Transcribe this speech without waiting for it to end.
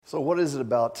So what is it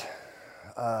about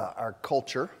our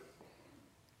culture,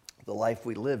 the life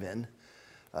we live in,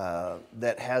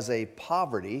 that has a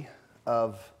poverty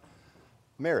of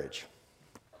marriage?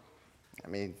 I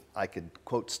mean, I could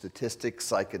quote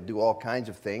statistics, I could do all kinds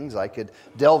of things, I could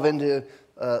delve into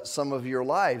some of your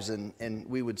lives, and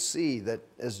we would see that,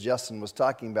 as Justin was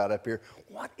talking about up here,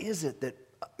 what is it that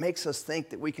makes us think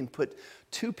that we can put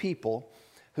two people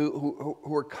who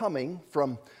are coming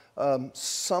from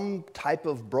some type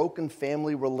of broken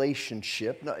family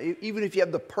relationship? Now, even if you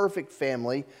have the perfect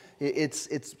family, there's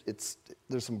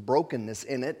some brokenness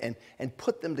in it, and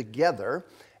put them together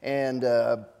and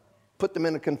put them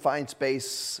in a confined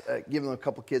space, give them a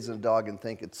couple kids and a dog, and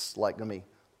think it's like going to be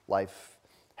life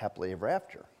happily ever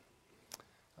after.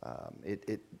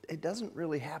 It doesn't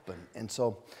really happen. And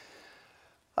so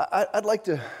I'd like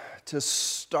to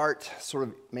start sort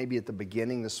of maybe at the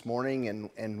beginning this morning,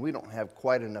 and we don't have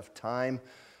quite enough time,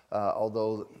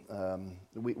 although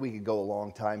we could go a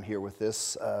long time here with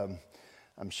this.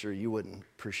 I'm sure you wouldn't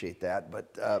appreciate that,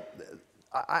 but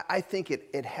I think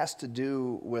it has to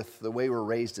do with the way we're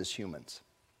raised as humans.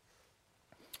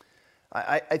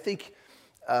 I think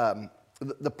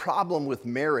the problem with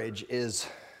marriage is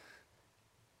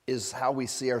how we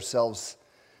see ourselves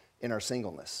in our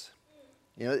singleness.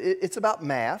 You know, it's about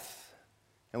math,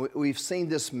 and we've seen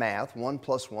this math, 1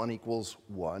 + 1 =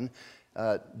 1.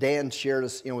 Dan shared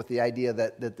us, with the idea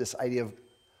that this idea of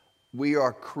we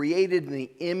are created in the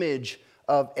image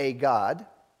of a God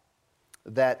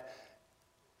that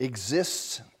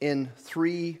exists in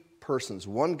three persons.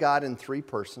 One God in three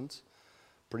persons.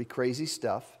 Pretty crazy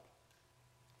stuff.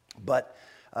 But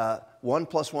 1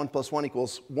 + 1 + 1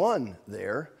 = 1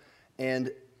 there,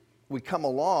 and we come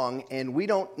along and we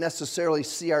don't necessarily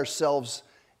see ourselves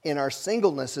in our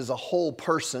singleness as a whole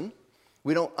person.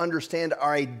 We don't understand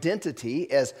our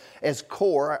identity as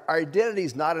core. Our identity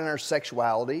is not in our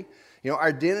sexuality. Our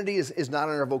identity is not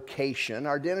in our vocation.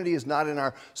 Our identity is not in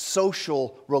our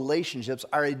social relationships.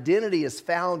 Our identity is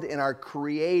found in our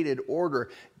created order.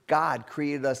 God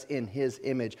created us in His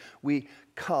image. We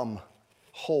come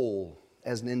whole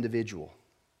as an individual.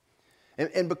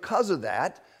 And because of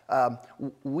that,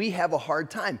 we have a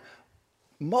hard time.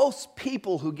 Most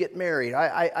people who get married,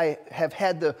 I have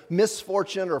had the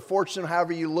misfortune or fortune,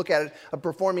 however you look at it, of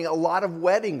performing a lot of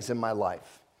weddings in my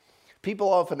life. People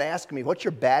often ask me, what's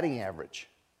your batting average?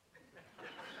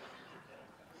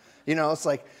 It's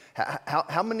like,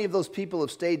 how many of those people have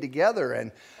stayed together?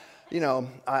 And,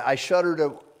 I shudder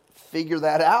to figure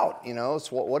that out.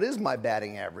 So what is my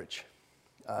batting average?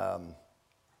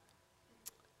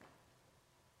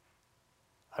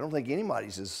 I don't think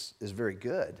anybody's is very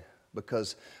good,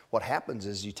 because what happens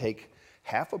is you take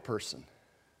half a person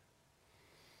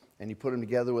and you put them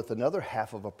together with another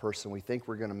half of a person. We think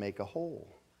we're going to make a whole.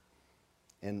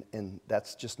 And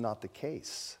that's just not the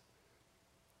case.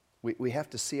 We have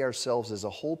to see ourselves as a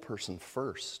whole person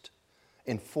first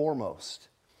and foremost.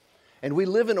 And we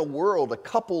live in a world, a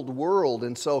coupled world,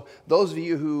 and so those of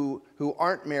you who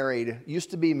aren't married, used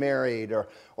to be married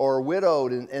or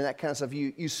widowed and that kind of stuff,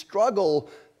 you struggle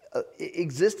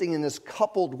existing in this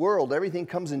coupled world. Everything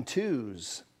comes in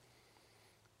twos.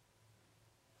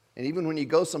 And even when you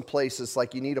go someplace, it's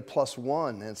like you need a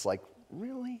 +1, and it's like,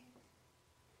 really?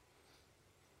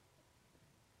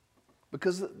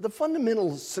 Because the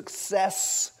fundamental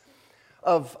success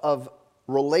of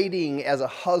relating as a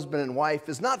husband and wife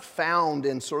is not found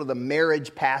in sort of the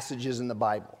marriage passages in the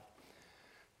Bible.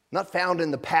 Not found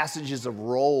in the passages of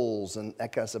roles and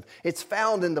that kind of stuff. It's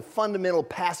found in the fundamental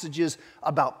passages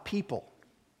about people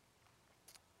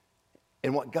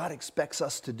and what God expects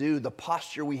us to do, the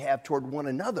posture we have toward one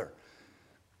another.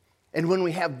 And when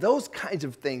we have those kinds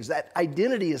of things, that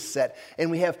identity is set, and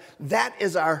we have that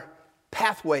as our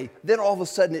pathway, then all of a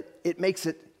sudden it makes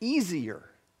it easier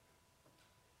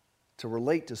to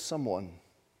relate to someone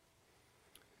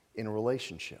in a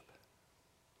relationship.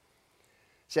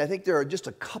 See, I think there are just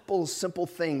a couple simple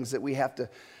things that we have to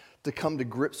come to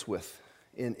grips with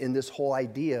in this whole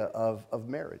idea of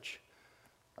marriage.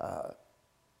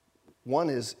 One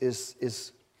is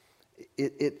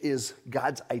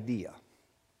God's idea.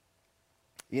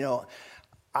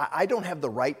 I don't have the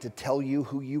right to tell you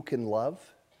who you can love.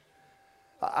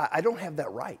 I don't have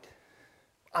that right.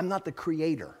 I'm not the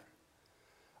creator.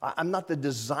 I'm not the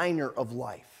designer of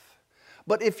life.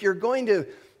 But if you're going to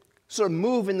sort of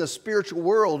move in the spiritual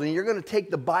world and you're going to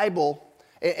take the Bible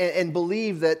and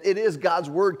believe that it is God's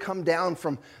word come down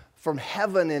from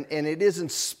heaven and it is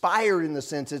inspired in the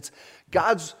sense it's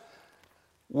God's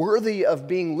worthy of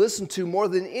being listened to more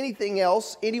than anything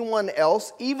else, anyone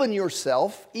else, even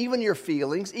yourself, even your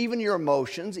feelings, even your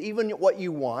emotions, even what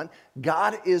you want.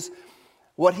 God is,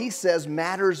 what he says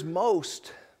matters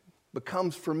most,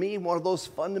 becomes for me one of those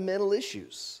fundamental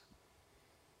issues.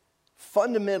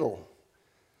 Fundamental.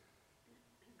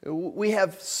 We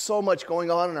have so much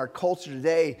going on in our culture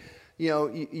today. You know,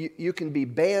 you can be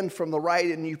banned from the right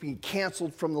and you can be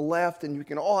canceled from the left and you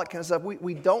can all that kind of stuff.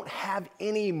 We don't have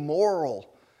any moral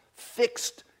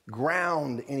fixed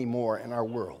ground anymore in our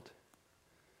world.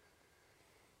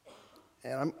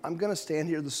 And I'm going to stand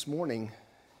here this morning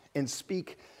and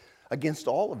speak against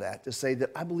all of that to say that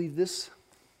I believe this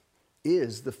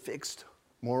is the fixed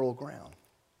moral ground.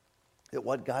 That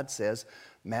what God says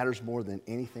matters more than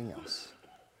anything else.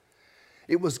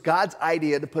 It was God's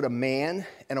idea to put a man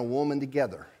and a woman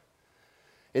together.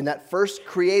 In that first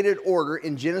created order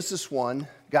in Genesis 1,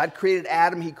 God created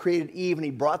Adam, he created Eve, and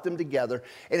he brought them together.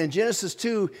 And in Genesis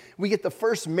 2, we get the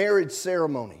first marriage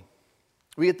ceremony.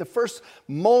 We get the first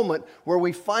moment where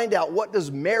we find out, what does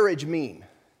marriage mean?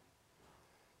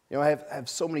 You know, I have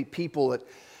so many people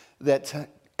that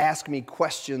ask me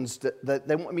questions that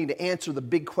they want me to answer the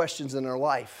big questions in their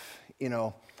life. You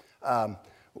know,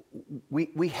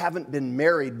 we haven't been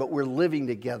married, but we're living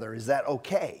together. Is that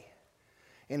okay?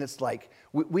 And it's like,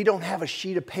 we don't have a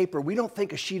sheet of paper. We don't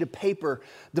think a sheet of paper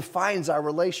defines our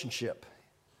relationship.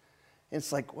 And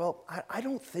it's like, well, I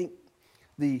don't think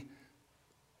the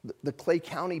Clay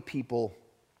County people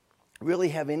really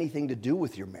have anything to do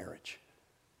with your marriage.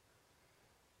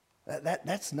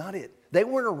 That's not it. They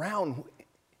weren't around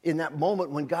in that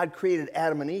moment when God created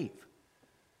Adam and Eve.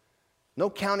 No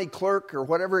county clerk or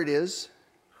whatever it is.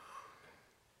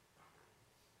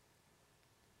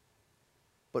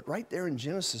 But right there in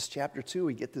Genesis chapter 2,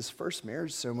 we get this first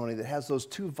marriage ceremony that has those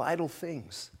two vital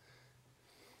things.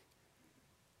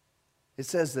 It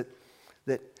says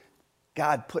that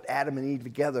God put Adam and Eve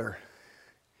together,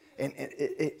 and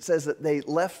it says that they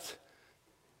left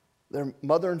their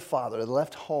mother and father, they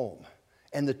left home,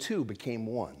 and the two became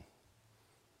one.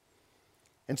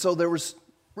 And so there was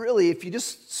really, if you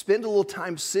just spend a little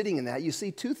time sitting in that, you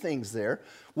see two things there.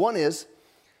 One is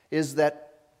that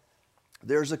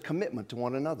there's a commitment to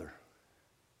one another.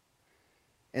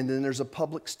 And then there's a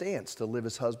public stance to live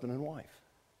as husband and wife.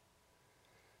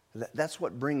 That's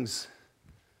what brings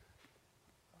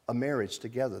a marriage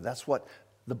together. That's what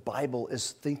the Bible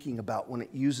is thinking about when it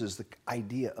uses the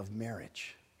idea of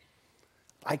marriage.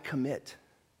 I commit.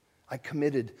 I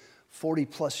committed 40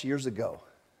 plus years ago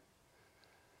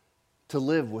to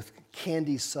live with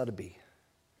Candace Stone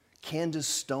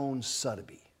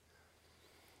Sotheby,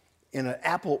 in an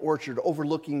apple orchard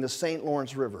overlooking the St.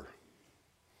 Lawrence River.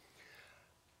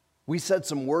 We said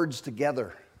some words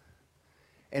together,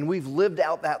 and we've lived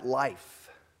out that life.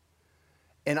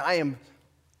 And I am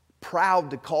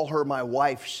proud to call her my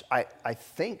wife. I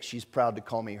think she's proud to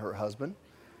call me her husband.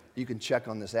 You can check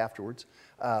on this afterwards.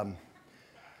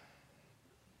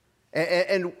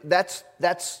 And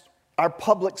that's our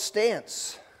public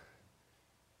stance.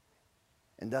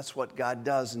 And that's what God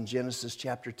does in Genesis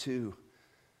chapter 2.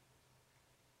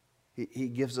 He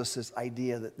gives us this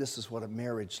idea that this is what a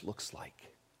marriage looks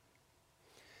like.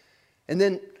 And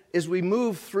then as we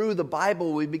move through the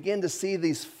Bible, we begin to see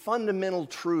these fundamental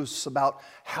truths about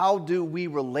how do we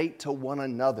relate to one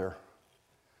another.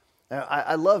 Now,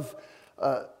 I love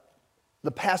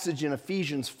the passage in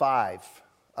Ephesians 5.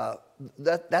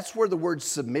 That's where the word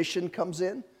submission comes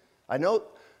in. I know,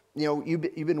 you've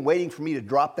been waiting for me to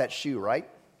drop that shoe, right?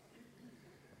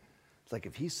 It's like,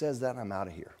 if he says that, I'm out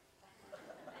of here.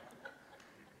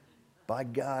 By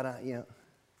God,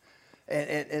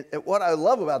 And what I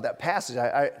love about that passage,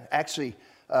 I actually,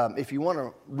 if you want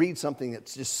to read something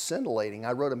that's just scintillating,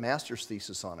 I wrote a master's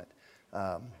thesis on it.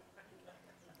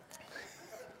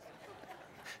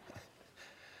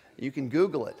 You can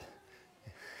Google it,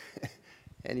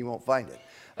 and you won't find it.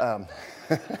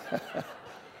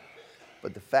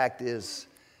 But the fact is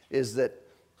that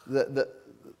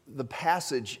the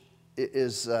passage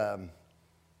is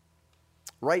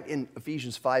right in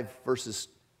Ephesians 5, verse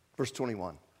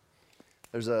 21.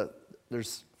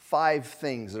 There's 5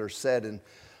 things that are said in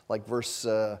like verse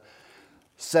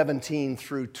 17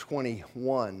 through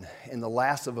 21, and the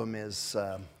last of them is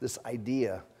this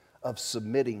idea of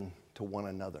submitting to one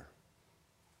another.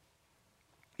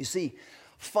 You see,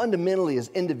 fundamentally as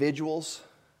individuals,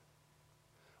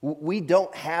 we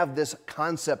don't have this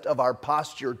concept of our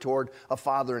posture toward a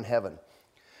Father in heaven.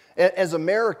 As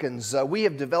Americans, we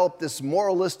have developed this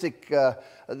moralistic,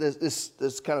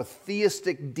 this kind of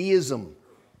theistic deism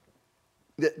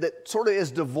that sort of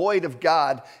is devoid of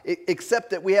God, except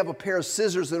that we have a pair of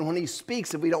scissors, and when he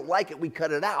speaks, if we don't like it, we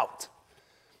cut it out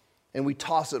and we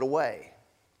toss it away.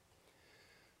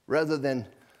 Rather than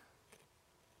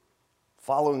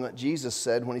following what Jesus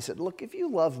said when he said, look, if you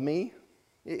love me,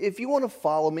 if you want to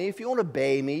follow me, if you want to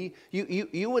obey me,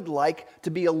 you would like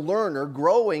to be a learner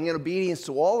growing in obedience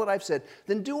to all that I've said,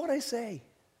 then do what I say.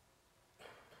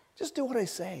 Just do what I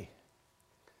say.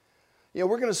 You know,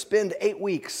 we're going to spend 8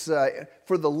 weeks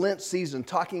for the Lent season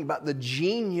talking about the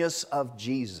genius of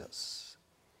Jesus.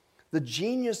 The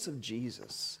genius of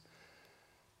Jesus.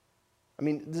 I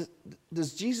mean,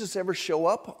 does Jesus ever show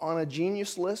up on a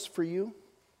genius list for you?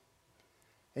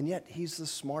 And yet, he's the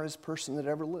smartest person that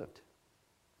ever lived.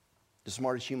 The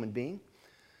smartest human being.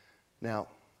 Now,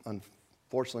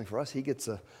 unfortunately for us, he gets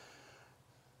the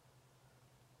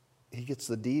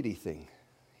deity thing.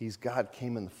 He's God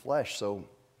came in the flesh, so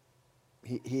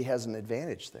he has an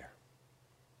advantage there.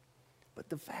 But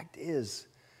the fact is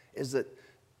that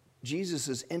Jesus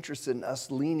is interested in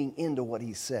us leaning into what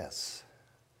he says.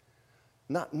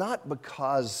 Not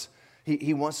because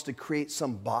he wants to create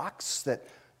some box that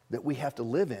we have to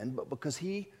live in, but because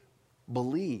he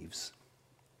believes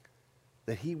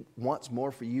that he wants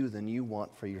more for you than you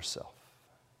want for yourself.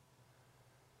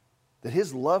 That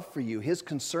his love for you, his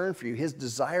concern for you, his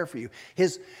desire for you,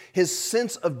 his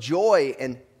sense of joy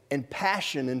and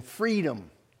passion and freedom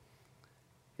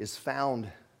is found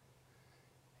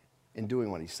in doing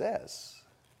what he says,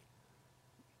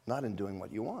 not in doing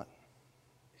what you want.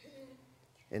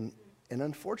 And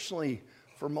unfortunately,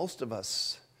 for most of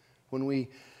us, when we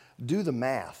do the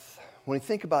math, when we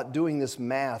think about doing this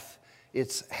math,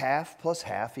 it's half plus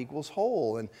half equals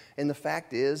whole. And the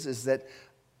fact is that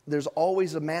there's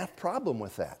always a math problem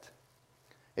with that.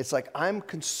 It's like, I'm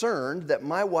concerned that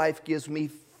my wife gives me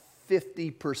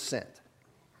 50%.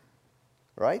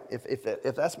 Right?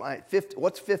 If that's my 50,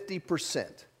 what's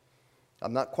 50%?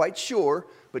 I'm not quite sure,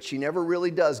 but she never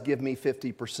really does give me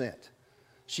 50%.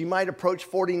 She might approach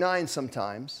 49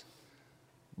 sometimes,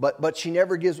 but she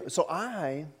never gives. So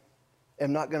I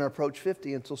am not going to approach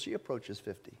 50 until she approaches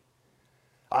 50.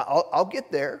 I'll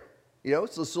get there. You know,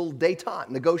 it's this little détente,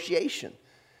 negotiation.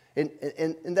 And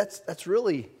that's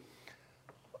really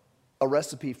a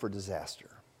recipe for disaster.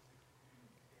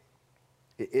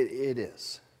 It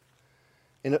is.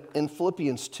 In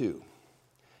Philippians 2,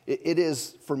 it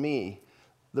is, for me,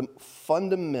 the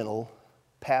fundamental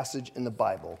passage in the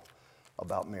Bible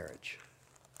about marriage.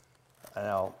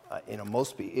 Now,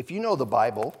 most people, if you know the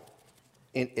Bible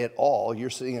at all, you're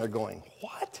sitting there going,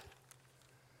 what?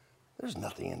 There's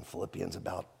nothing in Philippians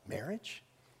about marriage.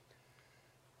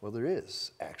 Well, there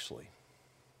is, actually.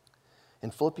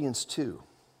 In Philippians 2,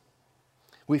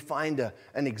 we find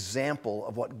an example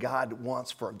of what God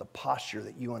wants for the posture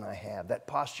that you and I have, that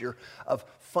posture of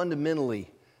fundamentally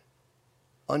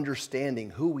understanding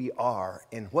who we are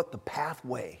and what the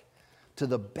pathway to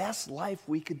the best life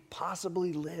we could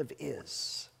possibly live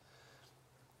is.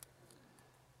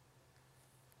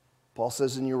 Paul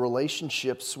says, in your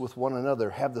relationships with one another,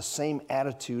 have the same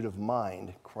attitude of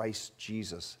mind Christ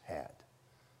Jesus had.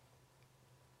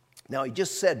 Now, he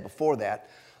just said before that,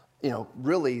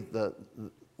 really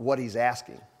what he's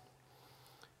asking.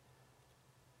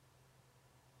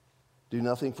 Do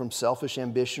nothing from selfish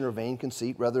ambition or vain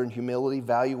conceit. Rather, in humility,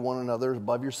 value one another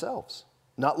above yourselves.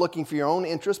 Not looking for your own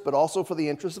interest, but also for the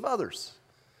interest of others.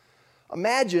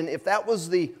 Imagine if that was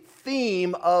the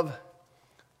theme of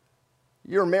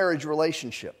your marriage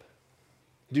relationship.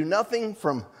 Do nothing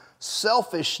from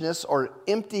selfishness or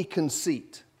empty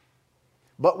conceit,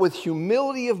 but with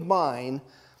humility of mind,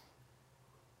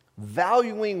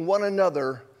 valuing one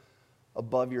another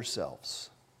above yourselves.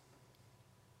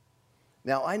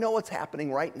 Now, I know what's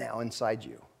happening right now inside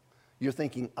you. You're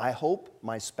thinking, I hope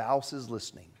my spouse is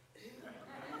listening.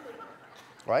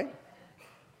 Right?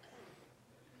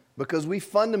 Because we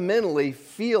fundamentally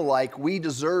feel like we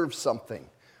deserve something.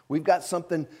 We've got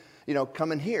something,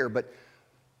 coming here. But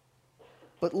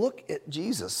look at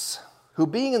Jesus, who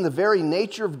being in the very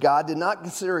nature of God did not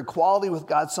consider equality with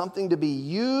God something to be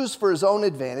used for his own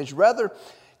advantage. Rather,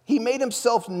 he made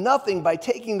himself nothing by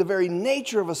taking the very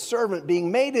nature of a servant,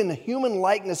 being made in a human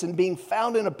likeness and being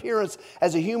found in appearance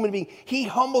as a human being. He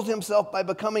humbled himself by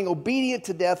becoming obedient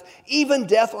to death, even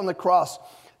death on the cross.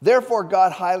 Therefore,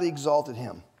 God highly exalted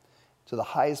him to the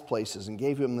highest places and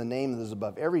gave him the name that is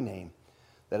above every name,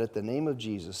 that at the name of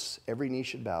Jesus, every knee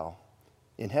should bow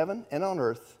in heaven and on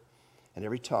earth, and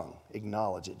every tongue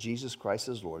acknowledge that Jesus Christ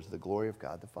is Lord, to the glory of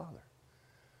God the Father.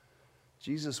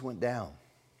 Jesus went down.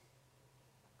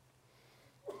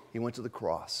 He went to the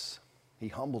cross. He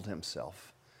humbled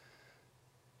himself.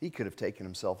 He could have taken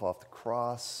himself off the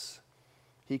cross.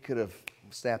 He could have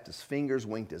snapped his fingers,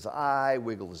 winked his eye,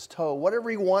 wiggled his toe, whatever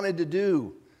he wanted to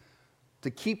do to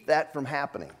keep that from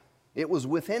happening. It was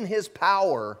within his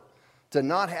power to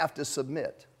not have to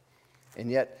submit. And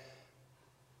yet,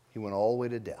 he went all the way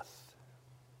to death.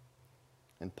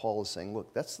 And Paul is saying,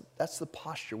 look, that's the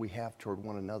posture we have toward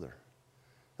one another.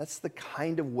 That's the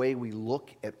kind of way we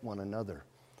look at one another.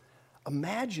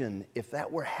 Imagine if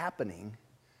that were happening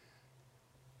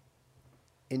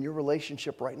in your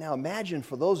relationship right now. Imagine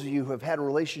for those of you who have had a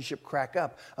relationship crack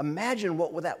up, imagine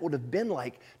what that would have been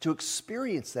like to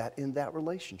experience that in that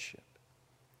relationship.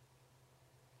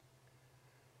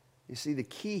 You see, the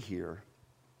key here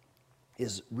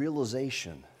is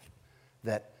realization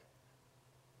that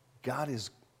God is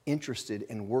interested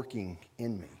in working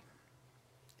in me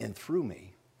and through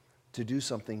me to do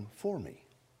something for me.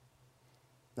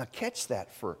 Now catch that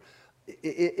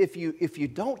if you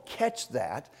don't catch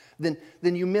that, then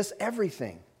you miss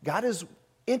everything. God is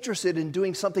interested in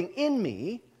doing something in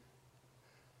me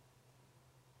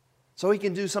so he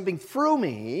can do something through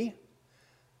me,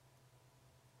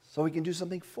 so he can do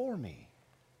something for me.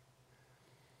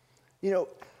 You know,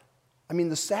 I mean,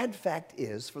 the sad fact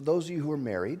is, for those of you who are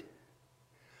married,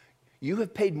 you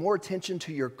have paid more attention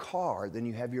to your car than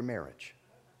you have your marriage.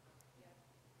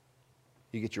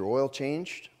 You get your oil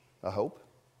changed, I hope.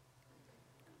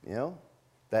 You know,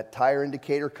 that tire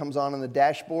indicator comes on the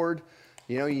dashboard.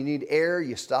 You know, you need air,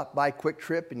 you stop by Quick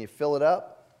Trip and you fill it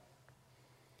up.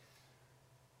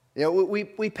 You know,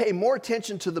 we pay more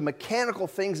attention to the mechanical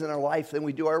things in our life than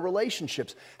we do our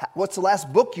relationships. What's the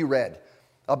last book you read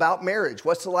about marriage?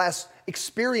 What's the last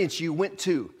experience you went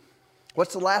to?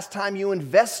 What's the last time you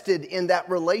invested in that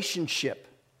relationship?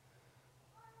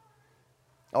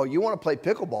 Oh, you want to play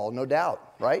pickleball, no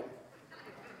doubt, right?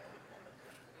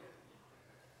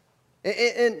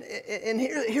 And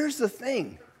here's the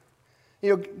thing.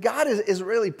 You know, God is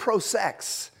really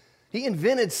pro-sex. He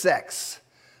invented sex.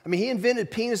 I mean, he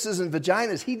invented penises and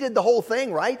vaginas. He did the whole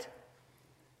thing, right?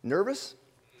 Nervous?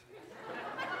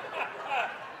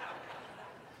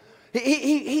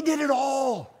 He did it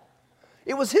all.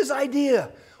 It was his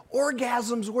idea.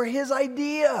 Orgasms were his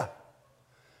idea.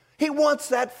 He wants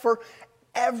that for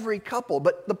every couple.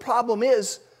 But the problem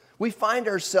is, we find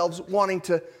ourselves wanting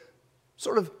to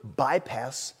sort of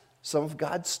bypass some of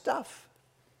God's stuff.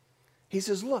 He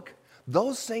says, look,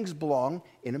 those things belong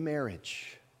in a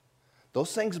marriage.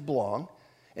 Those things belong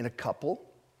in a couple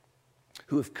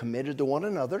who have committed to one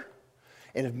another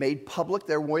and have made public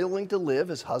they're willing to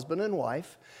live as husband and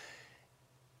wife.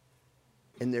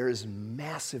 And there is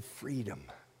massive freedom.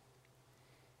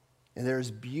 And there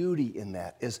is beauty in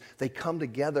that as they come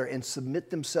together and submit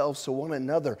themselves to one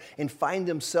another and find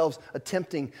themselves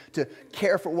attempting to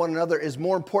care for one another is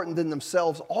more important than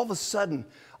themselves. All of a sudden,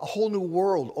 a whole new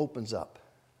world opens up.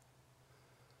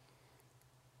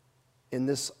 And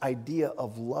this idea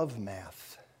of love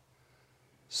math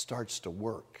starts to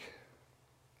work.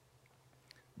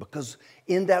 Because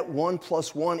in that 1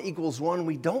 + 1 = 1,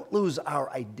 we don't lose our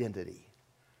identity.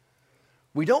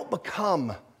 We don't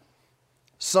become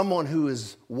someone who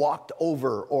is walked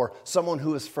over or someone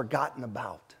who is forgotten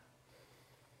about.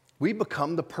 We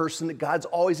become the person that God's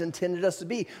always intended us to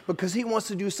be because he wants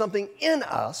to do something in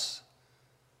us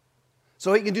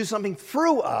so he can do something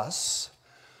through us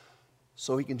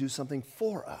so he can do something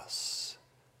for us.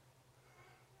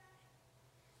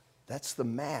 That's the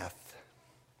math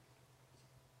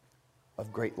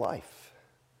of great life.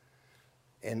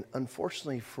 And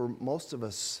unfortunately for most of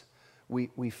us,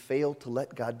 we fail to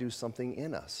let God do something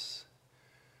in us.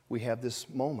 We have this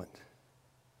moment.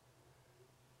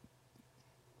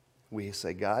 We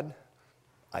say, God,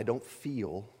 I don't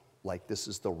feel like this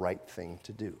is the right thing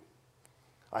to do.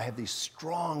 I have these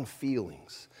strong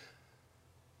feelings.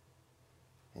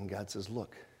 And God says,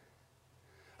 look,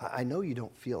 I know you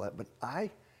don't feel that, but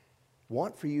I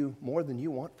want for you more than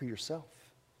you want for yourself.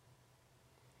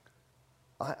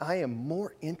 I am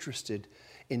more interested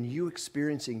in you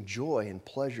experiencing joy and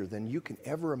pleasure than you can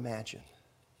ever imagine.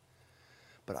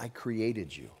 But I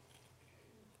created you.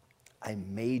 I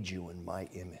made you in my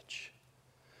image.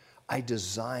 I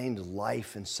designed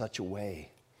life in such a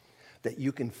way that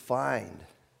you can find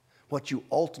what you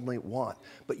ultimately want,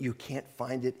 but you can't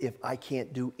find it if I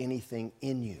can't do anything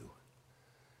in you.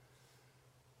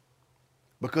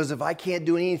 Because if I can't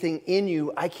do anything in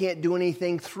you, I can't do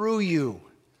anything through you.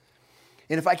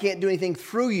 And if I can't do anything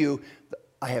through you,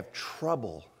 I have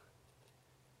trouble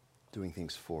doing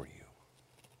things for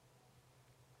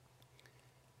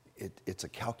you. It's a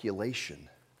calculation.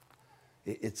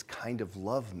 It's kind of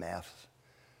love math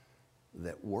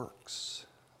that works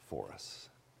for us.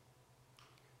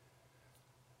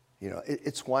 You know,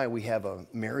 it's why we have a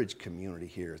marriage community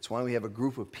here. It's why we have a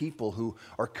group of people who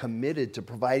are committed to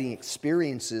providing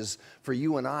experiences for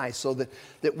you and I so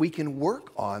that we can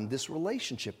work on this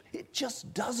relationship. It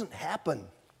just doesn't happen.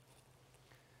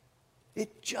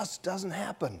 It just doesn't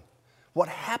happen. What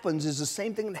happens is the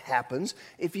same thing that happens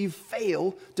if you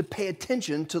fail to pay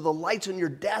attention to the lights on your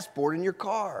dashboard in your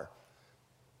car.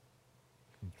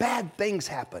 Bad things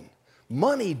happen.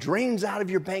 Money drains out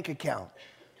of your bank account.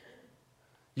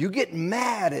 You get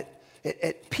mad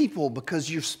at people because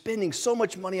you're spending so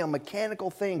much money on mechanical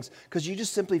things because you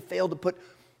just simply failed to put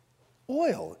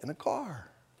oil in a car.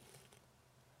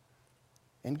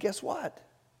 And guess what?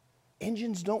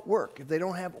 Engines don't work if they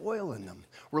don't have oil in them.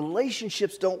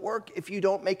 Relationships don't work if you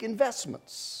don't make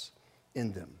investments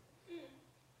in them.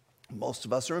 Most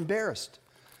of us are embarrassed.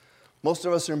 Most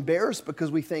of us are embarrassed because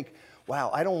we think,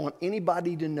 wow, I don't want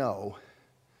anybody to know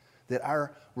that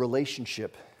our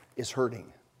relationship is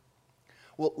hurting.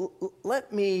 Well,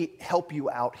 let me help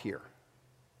you out here.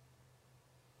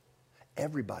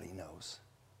 Everybody knows.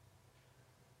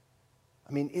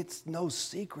 I mean, it's no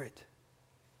secret.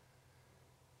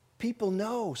 People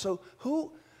know. So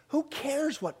who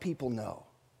cares what people know?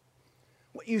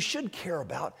 What you should care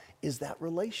about is that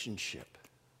relationship.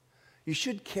 You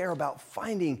should care about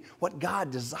finding what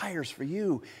God desires for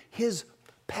you. His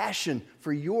passion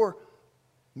for your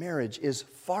marriage is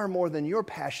far more than your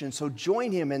passion, so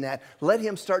join him in that. Let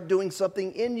him start doing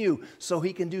something in you so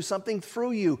he can do something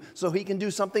through you, so he can do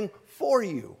something for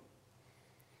you.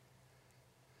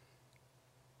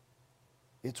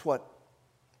 It's what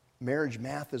marriage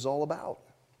math is all about.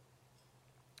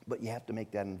 But you have to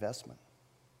make that investment.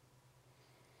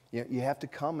 You have to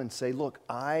come and say, look,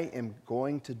 I am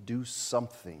going to do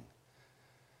something.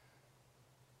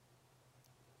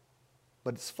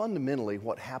 But it's fundamentally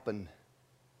what happened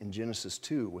in Genesis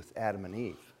 2 with Adam and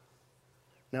Eve.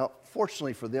 Now,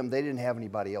 fortunately for them, they didn't have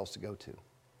anybody else to go to,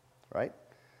 right?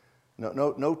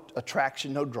 No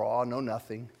attraction, no draw, no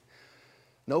nothing.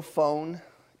 No phone,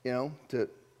 to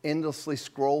endlessly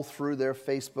scroll through their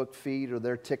Facebook feed or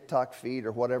their TikTok feed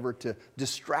or whatever to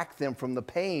distract them from the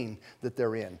pain that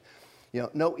they're in.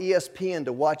 No ESPN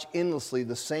to watch endlessly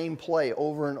the same play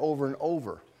over and over and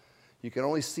over. You can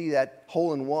only see that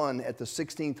hole-in-one at the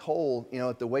 16th hole,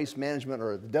 at the Waste Management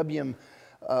or the WM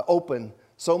Open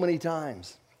so many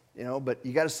times, but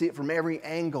you got to see it from every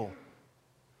angle.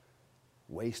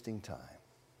 Wasting time,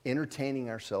 entertaining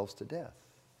ourselves to death,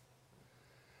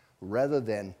 rather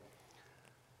than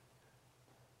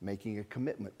making a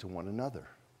commitment to one another,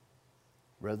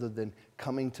 rather than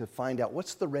coming to find out,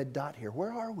 what's the red dot here?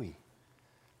 Where are we?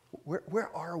 Where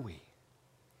are we?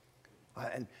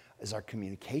 And is our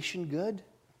communication good?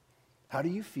 How do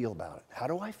you feel about it? How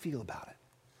do I feel about it?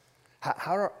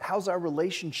 How's our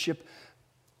relationship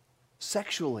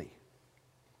sexually?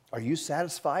 Are you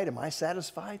satisfied? Am I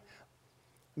satisfied?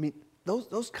 I mean,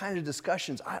 those kind of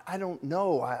discussions, I don't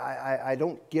know. I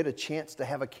don't get a chance to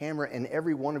have a camera in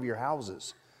every one of your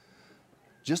houses.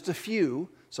 Just a few,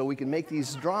 so we can make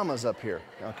these dramas up here,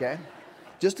 okay?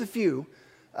 Just a few.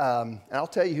 And I'll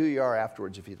tell you who you are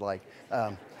afterwards if you'd like.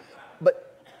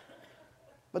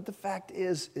 But the fact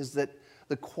is that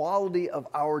the quality of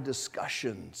our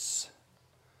discussions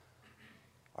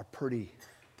are pretty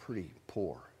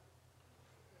poor.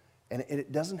 And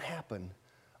it doesn't happen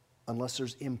unless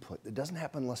there's input. It doesn't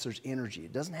happen unless there's energy.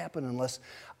 It doesn't happen unless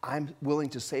I'm willing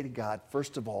to say to God,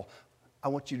 first of all, I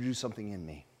want you to do something in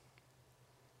me.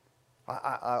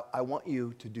 I want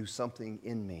you to do something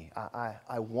in me.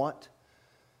 I want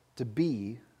to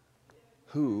be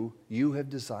who you have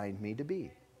designed me to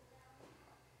be.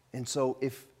 And so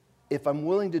if I'm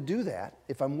willing to do that,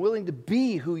 if I'm willing to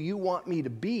be who you want me to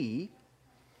be,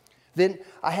 then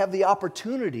I have the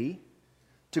opportunity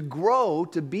to grow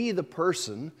to be the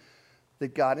person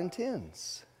that God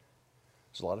intends.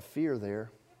 There's a lot of fear there.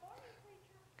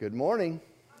 Good morning.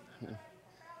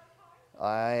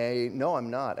 No, I'm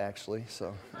not actually.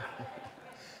 So,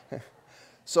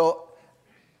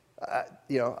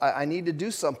 I need to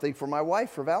do something for my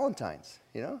wife for Valentine's.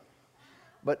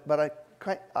 But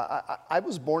I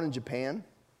was born in Japan,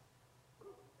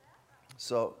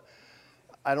 so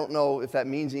I don't know if that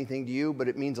means anything to you, but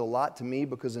it means a lot to me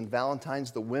because in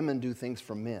Valentine's, the women do things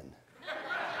for men.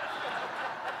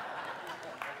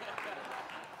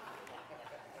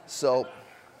 So,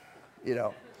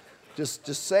 just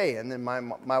saying. And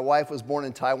my wife was born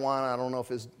in Taiwan. I don't know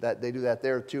if that they do that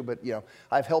there too, but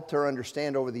I've helped her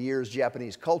understand over the years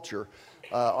Japanese culture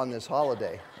on this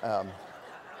holiday.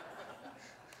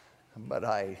 But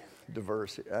I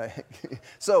diverse.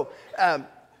 So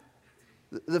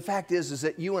The fact is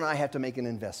that you and I have to make an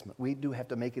investment. We do have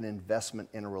to make an investment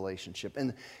in a relationship.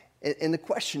 And the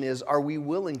question is, are we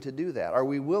willing to do that? Are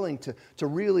we willing to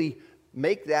really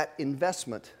make that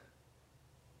investment?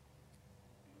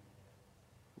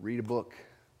 Read a book,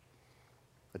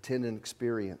 attend an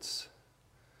experience,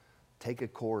 take a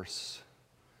course,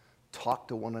 talk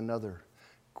to one another,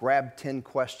 grab 10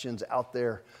 questions out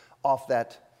there off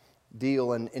that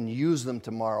deal and use them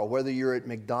tomorrow. Whether you're at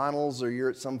McDonald's or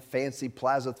you're at some fancy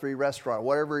Plaza 3 restaurant,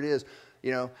 whatever it is,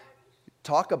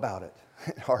 talk about it.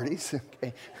 Hardee's,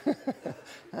 okay.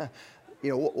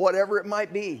 Whatever it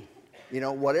might be,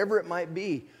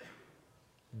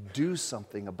 do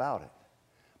something about it.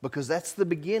 Because that's the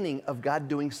beginning of God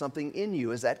doing something in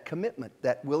you, is that commitment,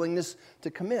 that willingness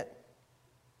to commit.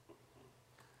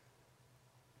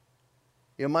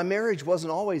 My marriage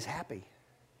wasn't always happy.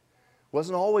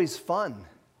 Wasn't always fun.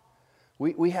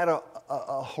 We had a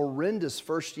horrendous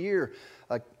first year.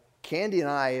 Candy and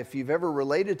I, if you've ever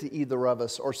related to either of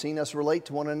us or seen us relate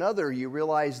to one another, you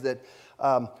realize that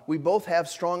we both have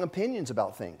strong opinions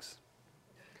about things.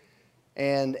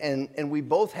 And we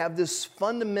both have this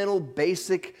fundamental,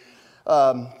 basic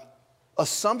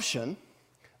assumption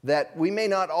that we may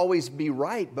not always be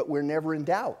right, but we're never in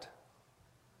doubt.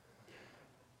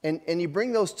 And you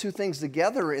bring those two things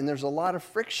together, and there's a lot of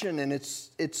friction, and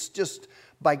it's just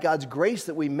by God's grace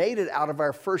that we made it out of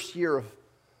our first year of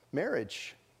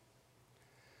marriage.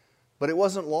 But it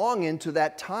wasn't long into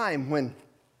that time when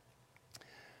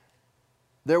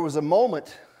there was a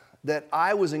moment that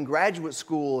I was in graduate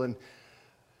school, and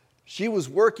she was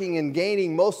working and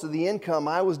gaining most of the income.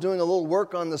 I was doing a little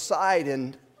work on the side,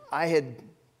 and I had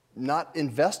not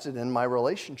invested in my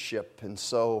relationship. And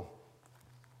so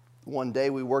one day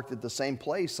we worked at the same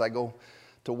place. I go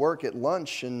to work at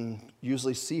lunch and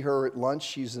usually see her at lunch.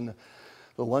 She's in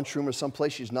the lunchroom or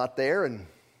someplace. She's not there.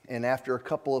 And after a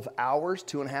couple of hours,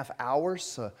 2.5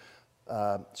 hours,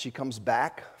 she comes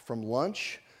back from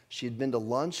lunch. She had been to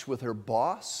lunch with her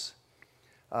boss.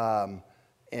 And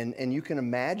you can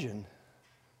imagine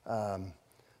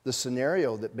the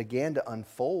scenario that began to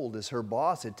unfold as her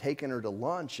boss had taken her to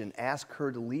lunch and asked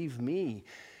her to leave me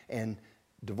and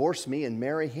divorce me and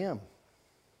marry him.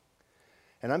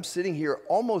 And I'm sitting here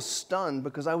almost stunned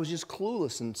because I was just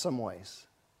clueless in some ways.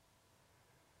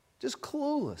 Just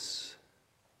clueless.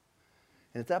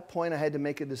 And at that point, I had to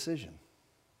make a decision.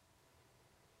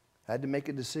 I had to make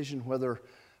a decision whether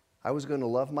I was going to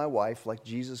love my wife like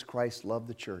Jesus Christ loved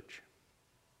the church.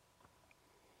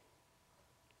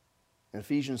 In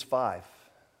Ephesians 5,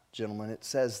 gentlemen, it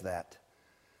says that.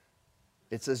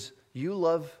 It says, you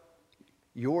love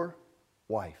your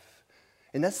wife.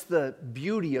 And that's the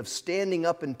beauty of standing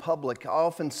up in public.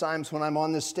 Oftentimes when I'm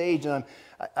on this stage and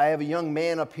I have a young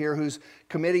man up here who's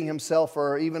committing himself,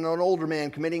 or even an older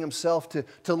man committing himself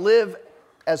to live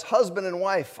as husband and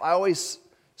wife, I always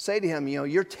say to him,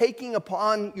 you're taking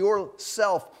upon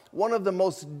yourself one of the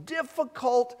most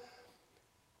difficult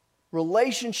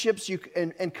relationships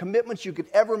and commitments you could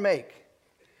ever make.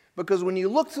 Because when you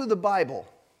look through the Bible,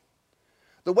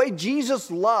 the way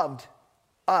Jesus loved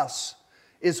us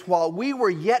is while we were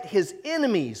yet his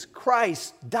enemies,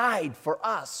 Christ died for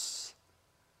us.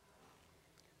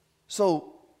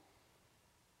 So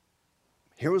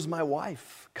here was my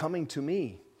wife coming to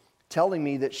me, telling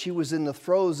me that she was in the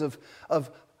throes of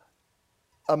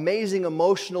amazing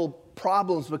emotional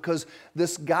problems because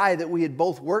this guy that we had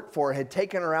both worked for had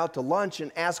taken her out to lunch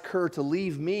and asked her to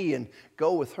leave me and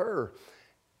go with her.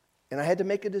 And I had to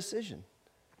make a decision.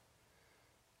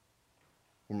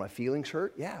 Were my feelings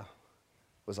hurt? Yeah.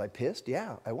 Was I pissed?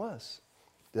 Yeah, I was.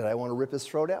 Did I want to rip his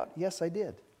throat out? Yes, I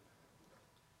did.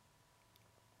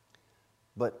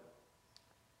 But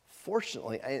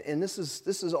fortunately, and this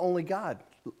is only God.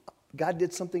 God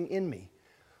did something in me.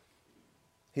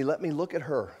 He let me look at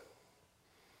her.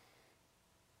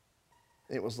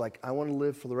 It was like, I want to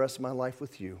live for the rest of my life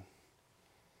with you.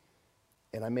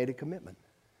 And I made a commitment.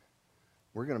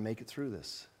 We're going to make it through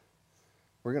this.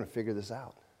 We're going to figure this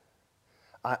out.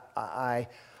 I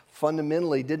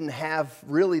fundamentally didn't have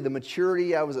really the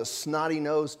maturity. I was a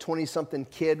snotty-nosed 20-something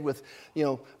kid with,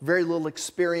 very little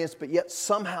experience, but yet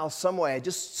somehow, some way, I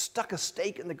just stuck a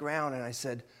stake in the ground and I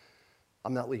said,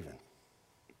 I'm not leaving.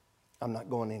 I'm not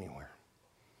going anywhere.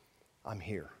 I'm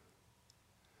here.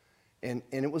 And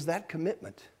it was that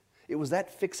commitment. It was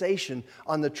that fixation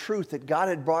on the truth that God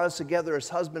had brought us together as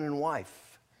husband and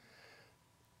wife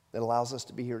that allows us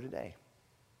to be here today.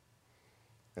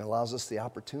 It allows us the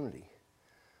opportunity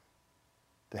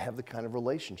to have the kind of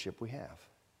relationship we have.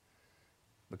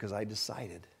 Because I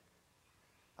decided,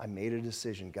 I made a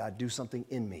decision, God, do something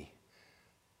in me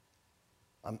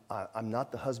I'm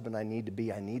not the husband I need to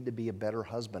be. I need to be a better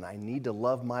husband. I need to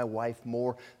love my wife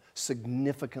more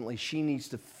significantly. She needs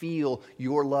to feel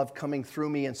your love coming through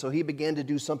me. And so he began to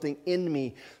do something in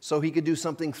me so he could do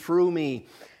something through me.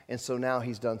 And so now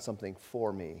he's done something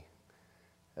for me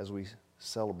as we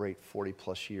celebrate 40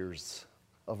 plus years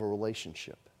of a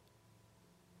relationship.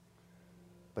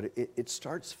 But it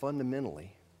starts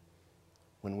fundamentally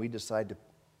when we decide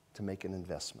to make an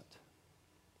investment.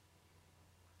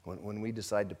 When we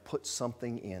decide to put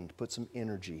something in, to put some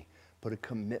energy, put a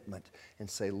commitment, and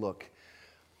say, look,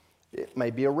 it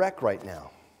may be a wreck right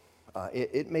now.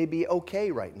 It may be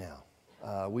okay right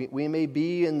now. We may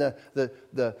be in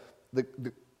the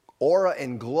aura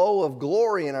and glow of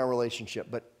glory in our relationship,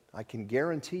 but I can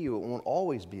guarantee you it won't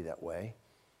always be that way.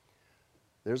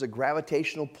 There's a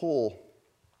gravitational pull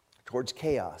towards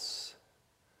chaos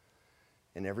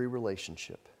in every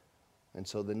relationship. And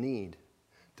so the need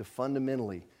to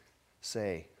fundamentally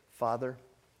say, Father,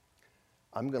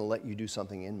 I'm going to let you do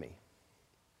something in me.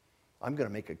 I'm going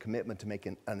to make a commitment to make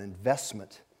an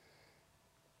investment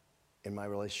in my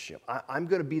relationship. I'm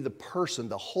going to be the person,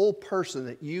 the whole person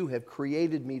that you have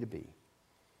created me to be,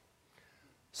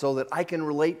 so that I can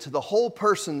relate to the whole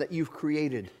person that you've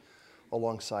created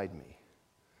alongside me,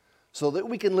 so that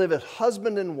we can live as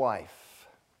husband and wife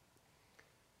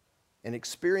and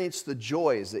experience the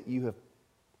joys that you have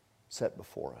set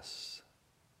before us.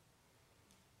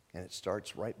 And it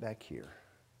starts right back here.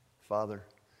 Father,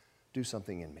 do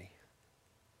something in me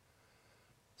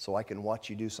so I can watch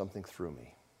you do something through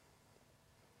me,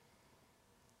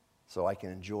 so I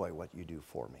can enjoy what you do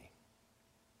for me.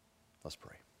 Let's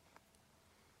pray.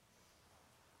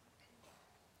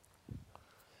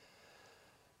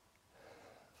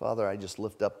 Father, I just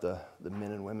lift up the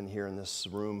men and women here in this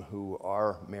room who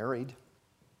are married.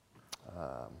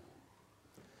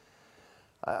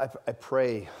 I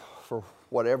pray for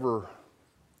whatever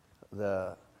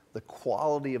the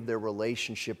quality of their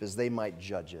relationship as they might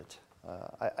judge it.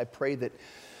 I pray that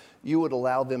you would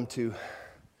allow them to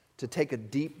take a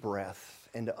deep breath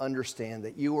and to understand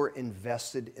that you are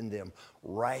invested in them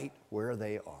right where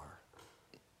they are.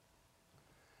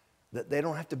 That they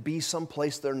don't have to be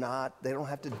someplace they're not. They don't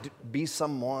have to be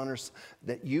someone, or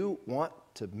that you want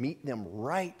to meet them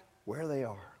right where they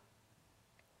are.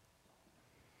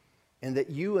 And that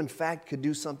you, in fact, could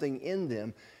do something in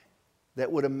them that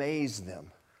would amaze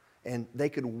them. And they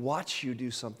could watch you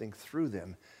do something through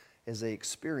them as they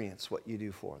experience what you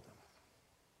do for them.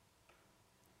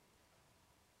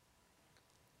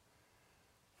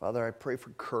 Father, I pray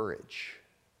for courage.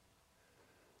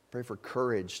 Pray for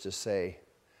courage to say,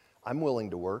 I'm willing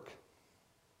to work.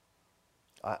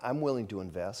 I'm willing to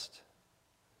invest.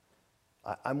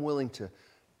 I'm willing to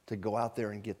go out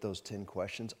there and get those 10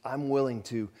 questions. I'm willing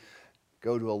to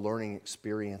go to a learning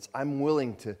experience. I'm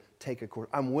willing to take a course.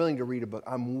 I'm willing to read a book.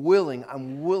 I'm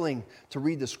willing to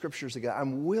read the scriptures again.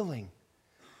 I'm willing.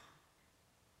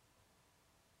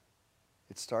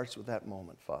 It starts with that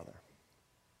moment, Father.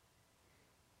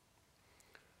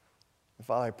 And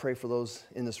Father, I pray for those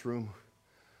in this room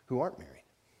who aren't married.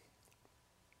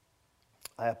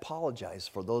 I apologize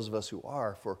for those of us who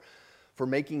are, for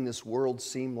making this world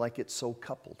seem like it's so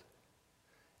coupled,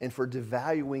 and for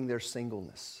devaluing their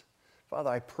singleness. Father,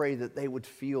 I pray that they would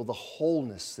feel the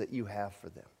wholeness that you have for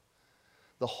them,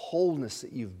 the wholeness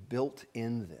that you've built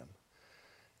in them,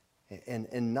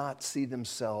 and not see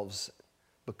themselves,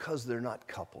 because they're not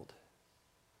coupled,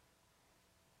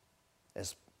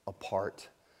 as apart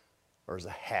or as a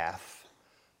half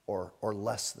or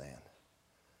less than.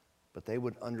 But they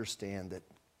would understand that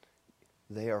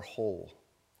they are whole,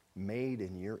 made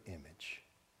in your image.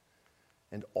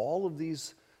 And all of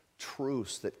these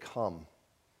truths that come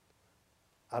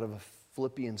out of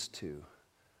Philippians 2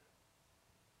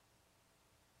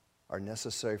 are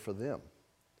necessary for them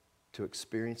to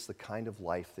experience the kind of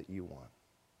life that you want.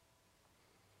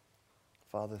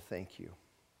 Father, thank you.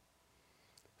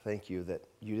 Thank you that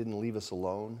you didn't leave us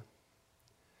alone,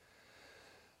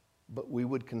 but we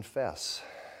would confess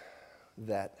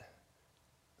that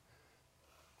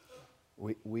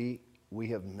we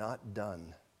have not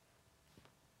done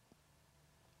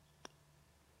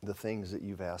the things that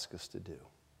you've asked us to do.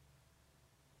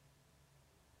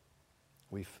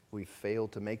 We've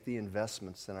failed to make the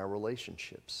investments in our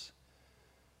relationships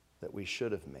that we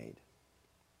should have made,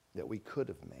 that we could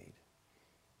have made.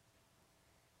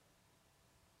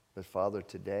 But Father,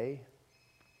 today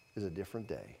is a different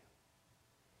day.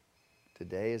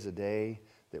 Today is a day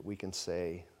that we can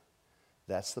say,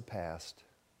 that's the past.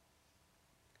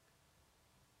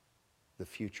 The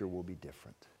future will be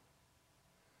different.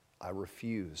 I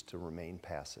refuse to remain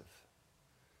passive.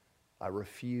 I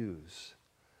refuse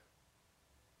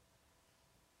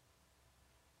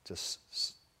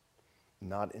to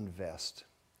not invest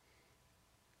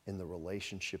in the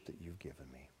relationship that you've given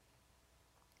me.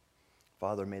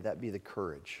 Father, may that be the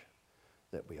courage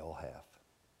that we all have.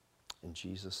 In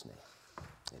Jesus' name,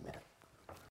 amen.